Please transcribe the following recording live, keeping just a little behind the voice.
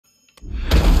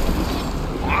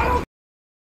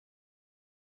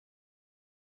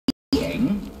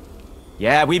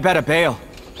Yeah, we better bail.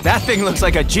 That thing looks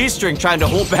like a G-string trying to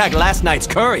hold back last night's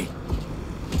curry.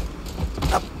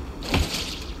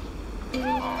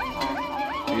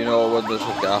 You know when there's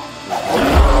a gap.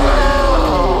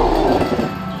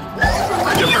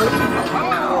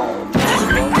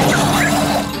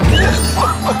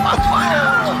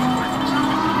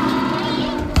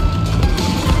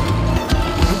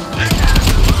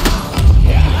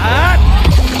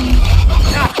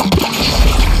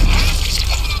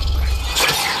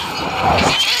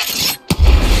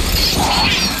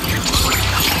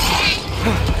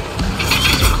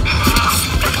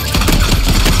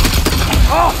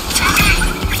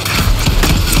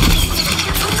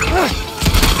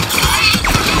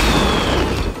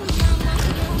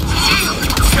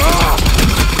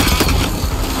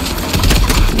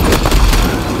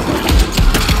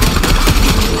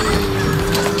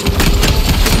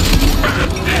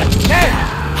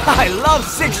 I love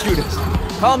six-shooters.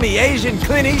 Call me Asian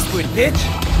Clint Eastwood, bitch.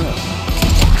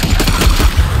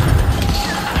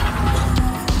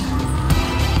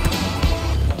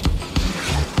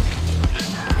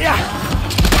 Yeah.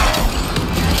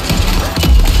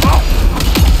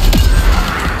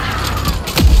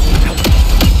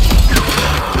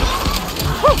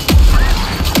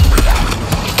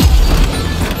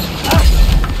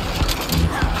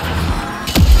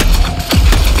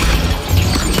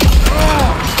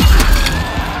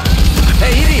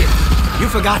 You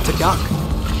forgot to duck.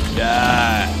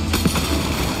 Yeah.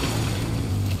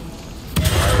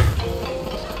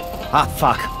 Ah,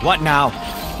 fuck. What now?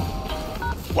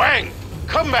 Wang,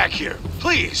 come back here,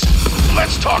 please.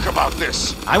 Let's talk about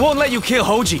this. I won't let you kill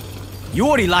Hoji. You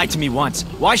already lied to me once.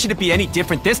 Why should it be any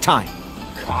different this time?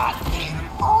 Cut him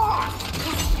off!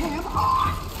 Cut him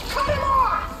off! Cut him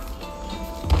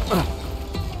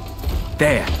off!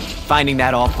 There. Finding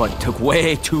that off button took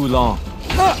way too long.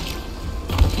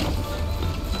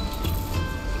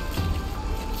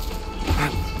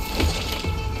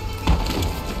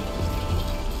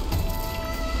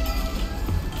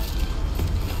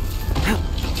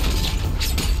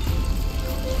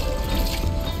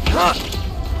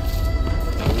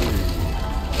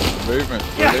 Movement's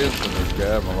brilliant in this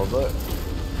game, I love it.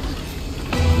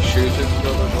 The shooting's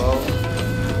good as well.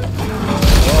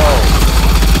 Whoa!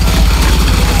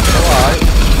 Alright,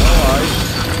 alright.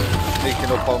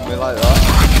 Sneaking up on me like that.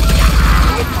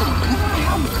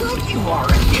 How good you are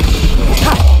at this!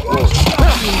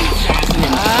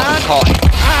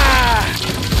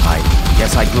 I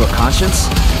guess I grew a conscience?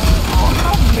 Oh,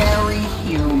 how very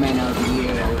human of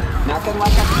you. Nothing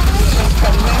like a conscience to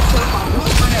mess up a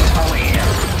woman's career.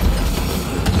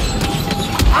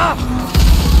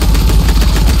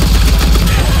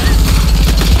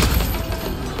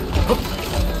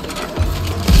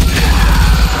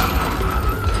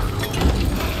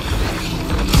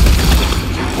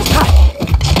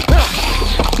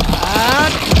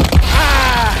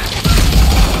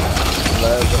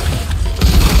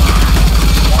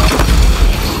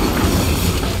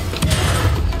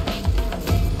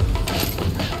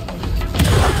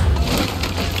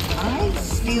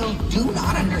 Do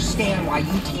not understand why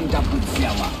you teamed up with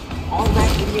Zilla. All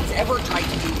that idiot's ever tried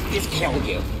to do is kill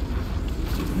you.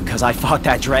 Because I fought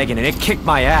that dragon and it kicked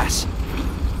my ass.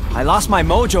 I lost my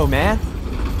mojo, man.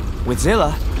 With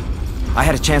Zilla, I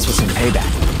had a chance for some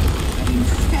payback.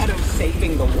 Instead of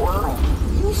saving the world,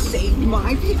 you saved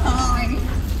my behind.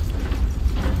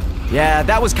 Yeah,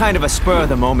 that was kind of a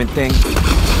spur-of-the-moment thing.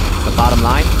 The bottom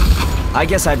line, I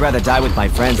guess I'd rather die with my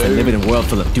friends than live in a world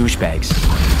full of douchebags.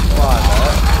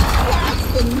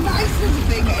 That's the nicest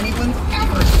thing anyone's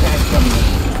ever said to me.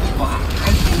 But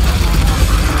I think I'm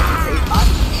save us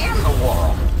and the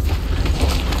world.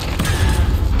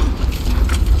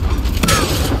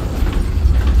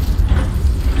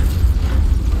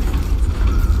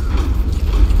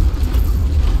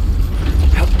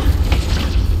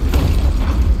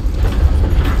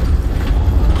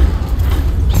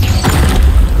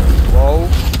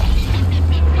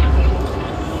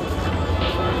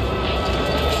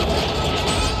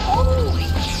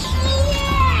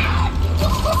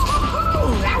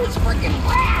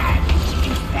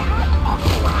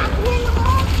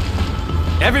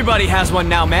 Everybody has one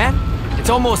now, man. It's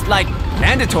almost like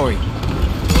mandatory.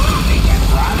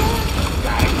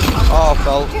 Oh,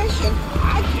 fell.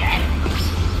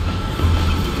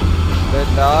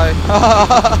 Didn't die.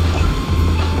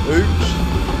 Oops.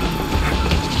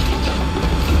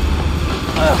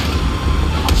 Oh.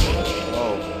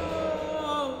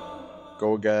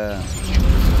 Go again.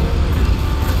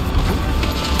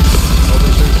 Oh,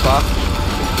 this is back.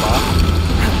 Back.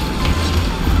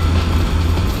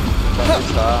 This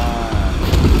time.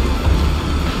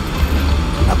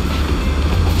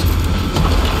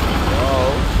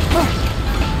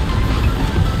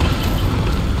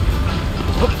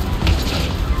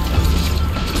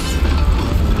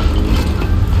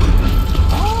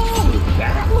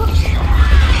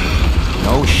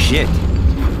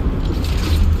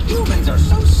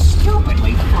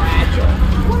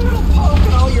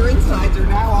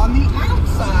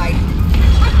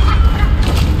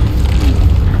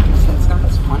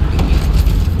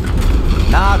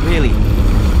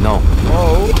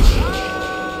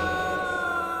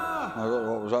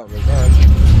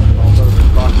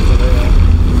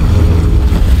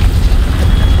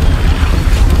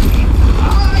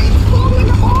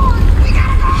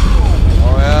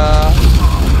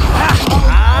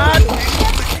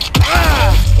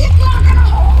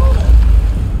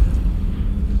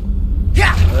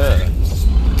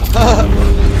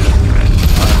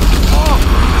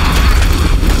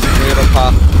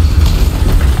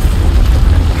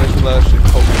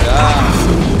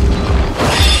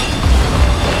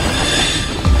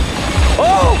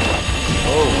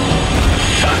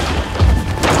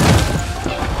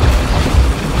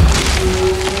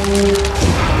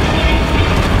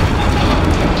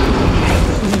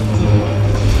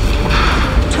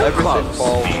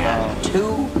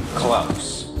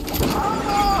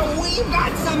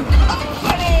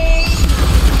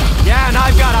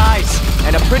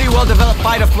 and a pretty well-developed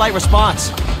fight-or-flight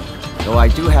response. Though I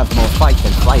do have more fight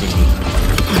than flight in me.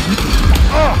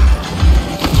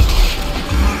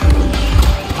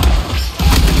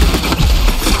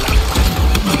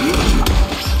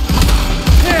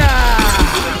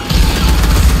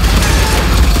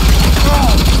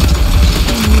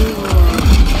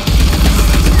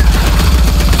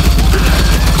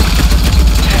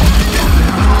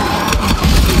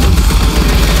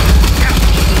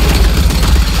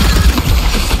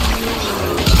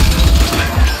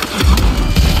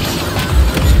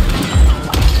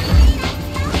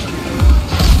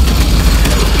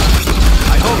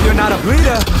 Not a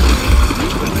breeder.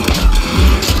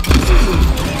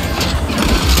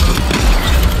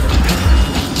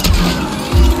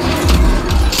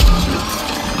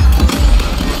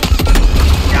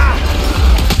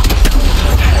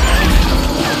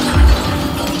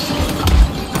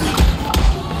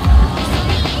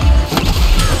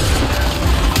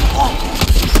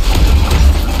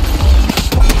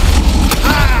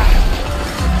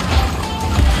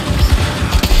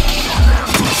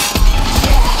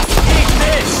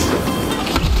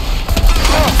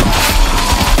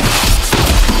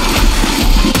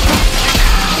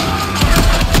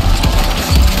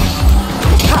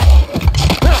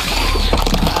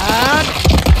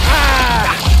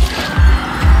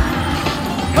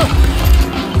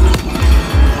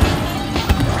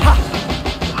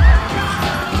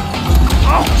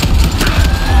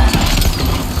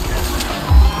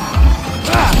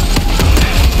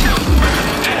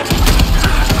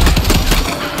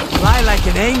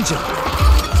 Angel.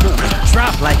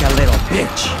 Drop like a little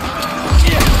bitch.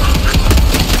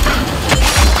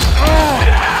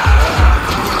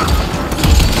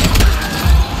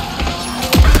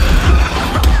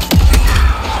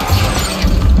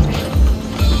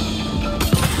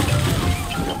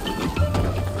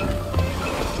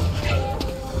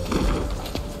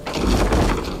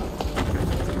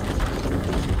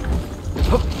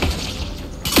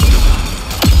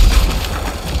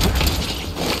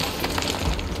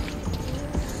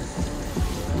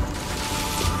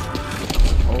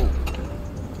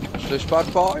 This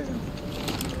bad boy.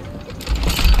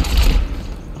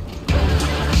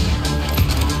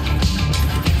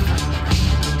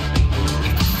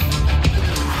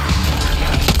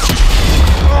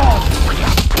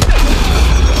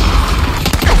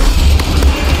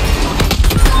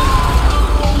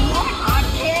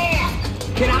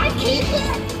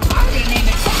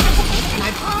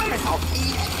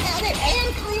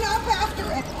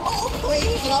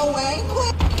 Lo Wang,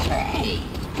 hey,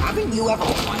 haven't you ever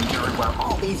wondered where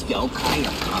all these yokai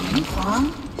are coming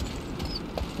from?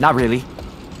 Not really.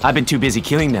 I've been too busy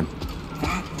killing them.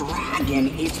 That dragon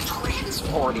is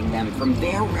transporting them from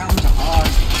their realm to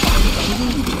ours.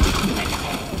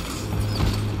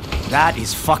 That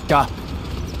is fucked up.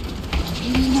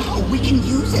 No, we can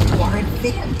use it to our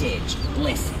advantage.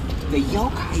 Listen, the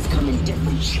yokais come in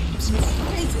different shapes and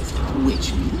sizes,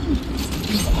 which means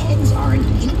these eggs are an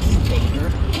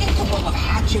incubator capable of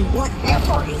hatching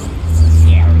whatever is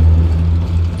necessary.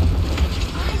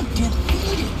 I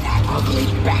defeated that ugly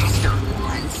bastard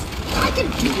once. I can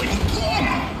do it again.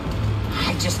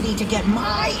 I just need to get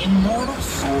my immortal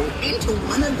soul into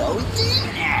one of those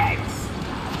demon eggs.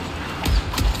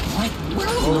 What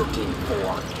we're looking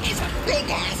for is a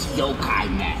big-ass yokai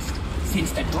nest.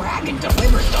 Since the dragon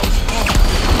delivers those eggs,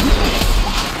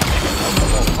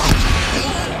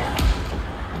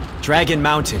 Dragon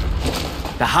Mountain.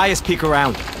 The highest peak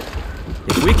around.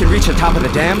 If we can reach the top of the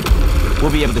dam,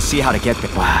 we'll be able to see how to get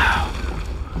there. Wow.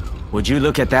 Would you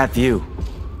look at that view?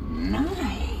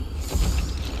 Nice.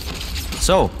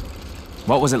 So,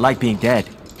 what was it like being dead?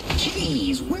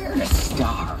 Jeez, where to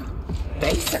start?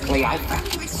 Basically, I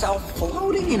found myself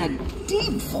floating in a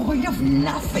deep void of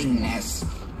nothingness.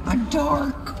 A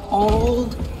dark,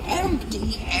 old,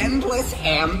 empty, endless,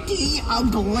 empty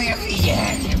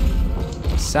oblivion.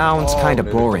 Sounds kinda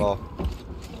boring.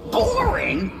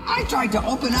 Boring? I tried to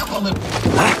open up a little...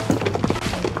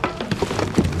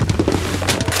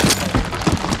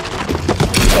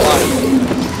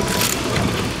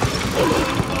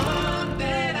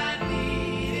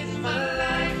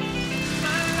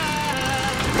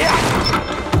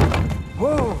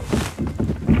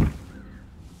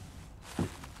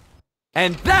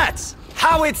 And that's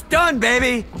how it's done,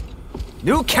 baby!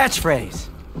 New catchphrase.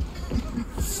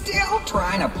 Still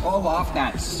trying to pull off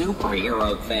that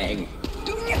superhero thing.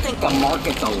 Don't you think the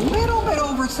market's a little bit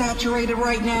oversaturated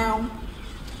right now?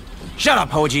 Shut up,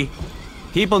 Hoji.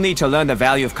 People need to learn the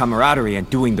value of camaraderie and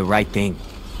doing the right thing.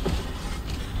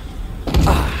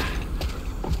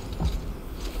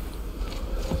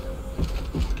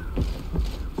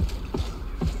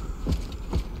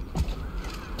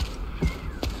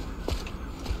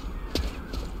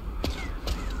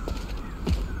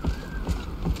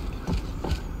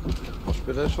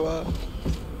 this way?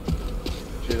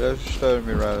 See, they're just staring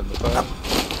me right in the face.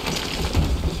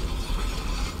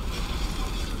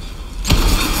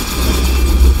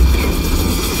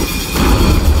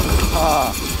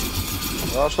 Ah!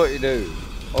 That's what you do.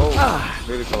 Oh,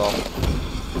 really fell off.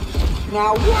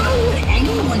 Now, why would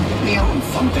anyone build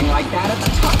something like that at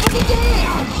the top of the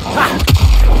dam?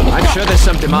 I'm sure there's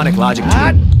some demonic logic to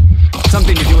it.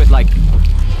 Something to do with, like,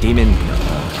 Demon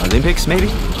Olympics,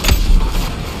 maybe?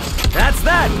 That's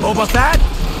that, Boba Fett!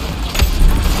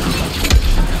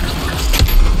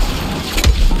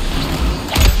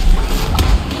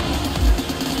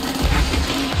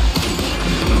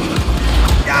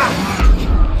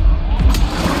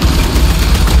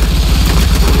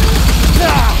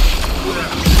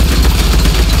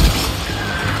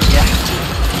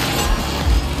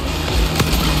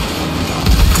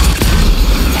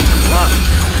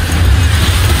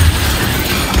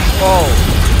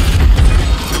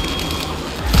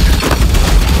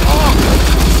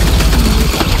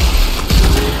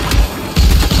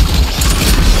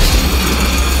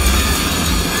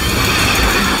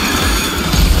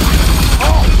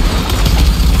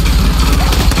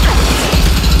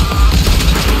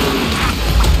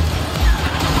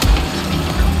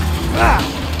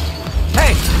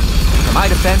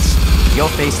 Your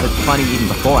face looked funny even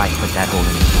before I put that hole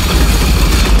in it.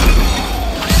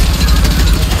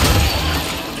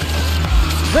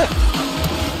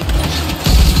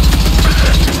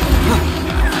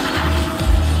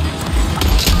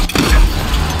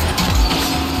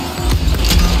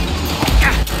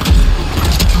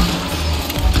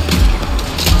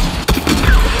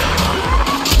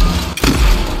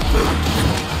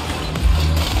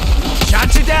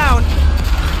 Shot you down!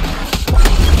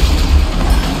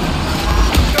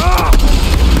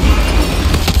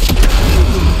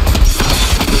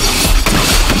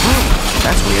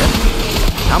 That's weird.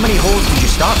 How many holes did you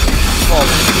stop?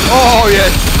 Oh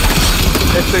yes!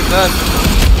 Let's take that.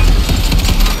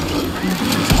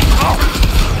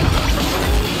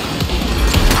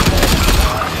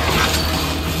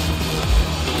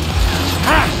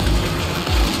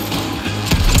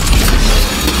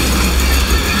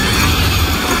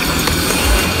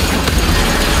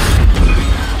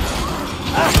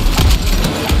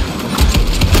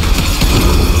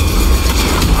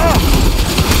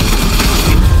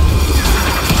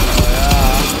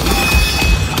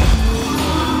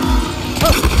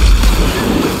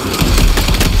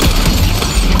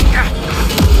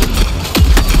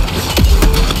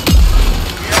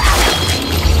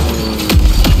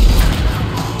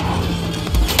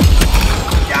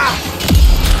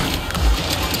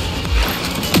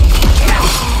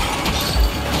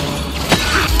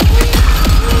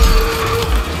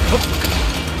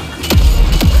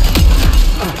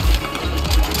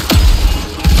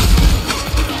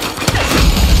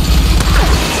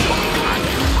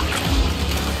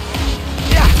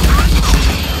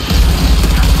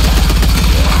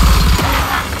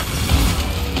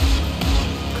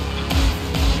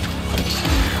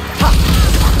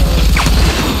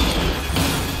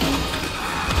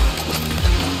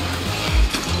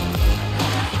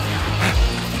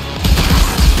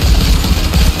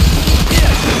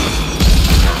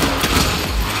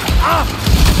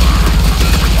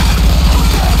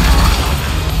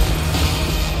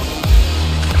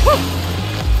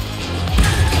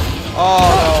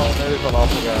 Oh no, nearly fell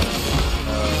off again.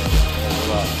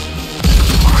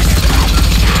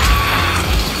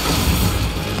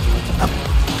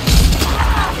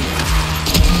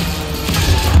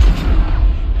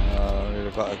 I need a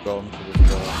better gun for this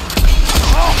guy.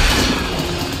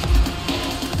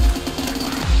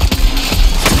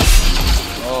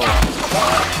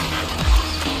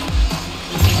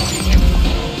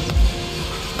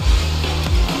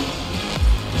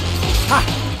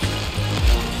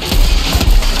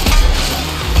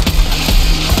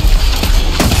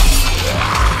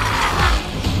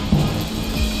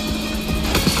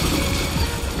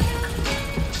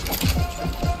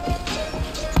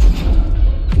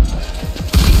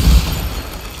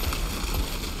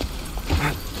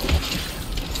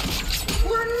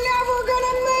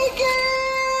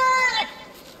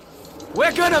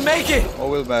 We're gonna make it! Oh,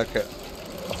 we'll make it,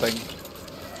 I think.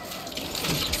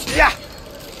 Yeah!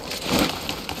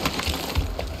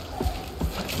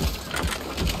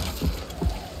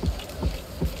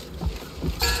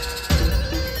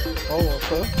 Oh, what's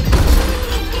that?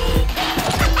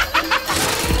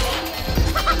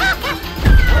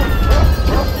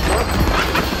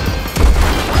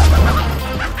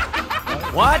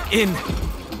 What in...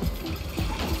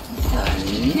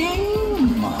 The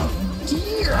name of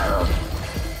dear.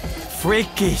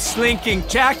 freaky, slinking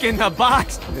Jack in the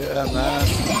Box. Yeah, man.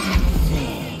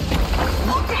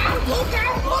 Look out, look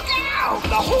out, look out!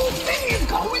 The whole thing is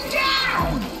going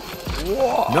down!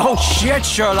 What? No shit,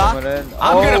 Sherlock. Coming in.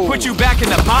 I'm gonna put you back in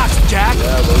the box, Jack.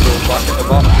 Yeah, we'll go back in the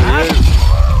box for you.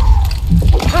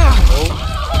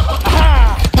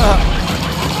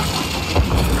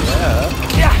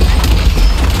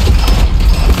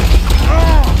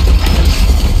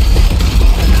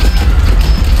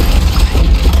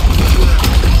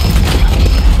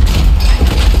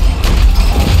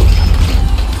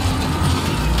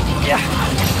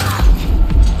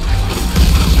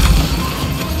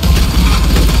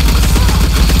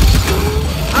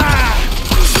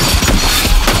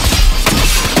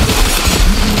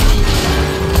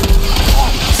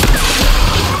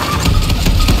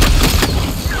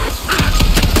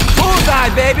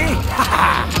 Baby!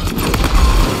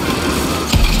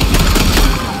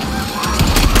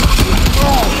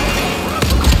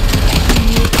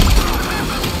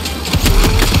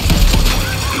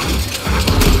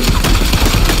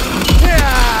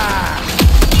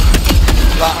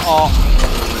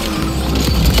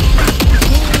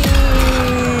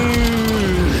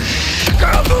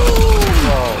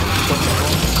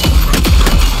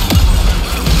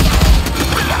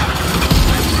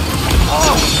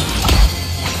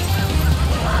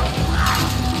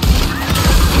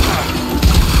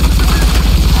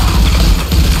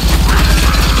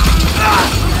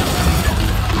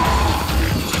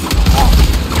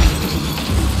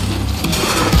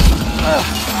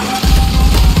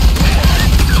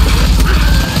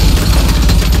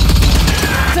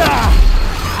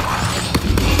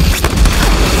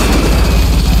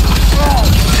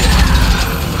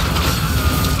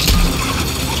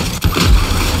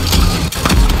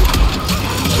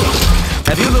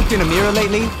 Have you looked in a mirror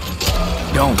lately?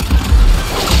 Don't.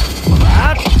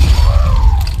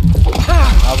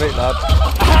 Have it, lad.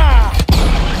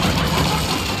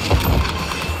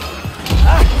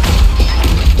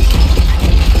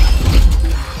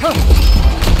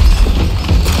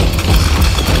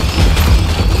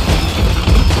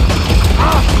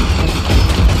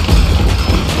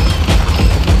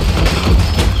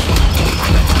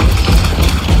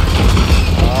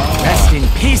 Rest in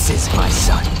pieces, my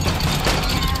son.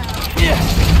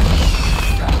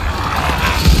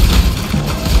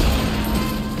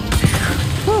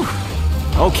 Whew.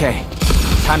 Okay,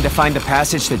 time to find the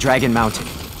passage to Dragon Mountain.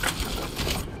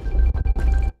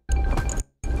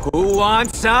 Who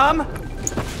wants some?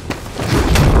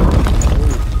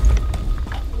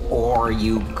 Or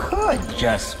you could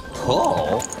just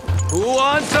pull. Who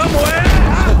wants some where?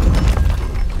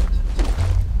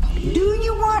 Do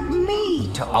you want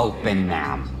me to open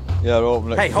them? Yeah,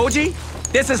 open it. Hey, Hoji,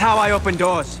 this is how I open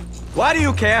doors. Why do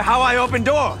you care how I open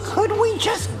doors? Could we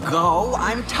just go?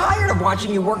 I'm tired of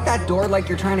watching you work that door like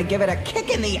you're trying to give it a kick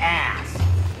in the ass.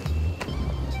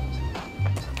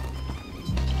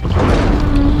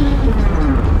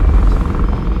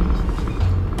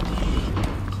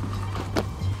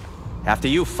 After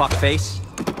you, fuckface.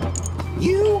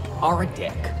 You are a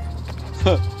dick.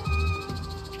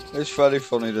 It's very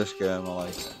funny, this game, I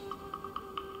like it.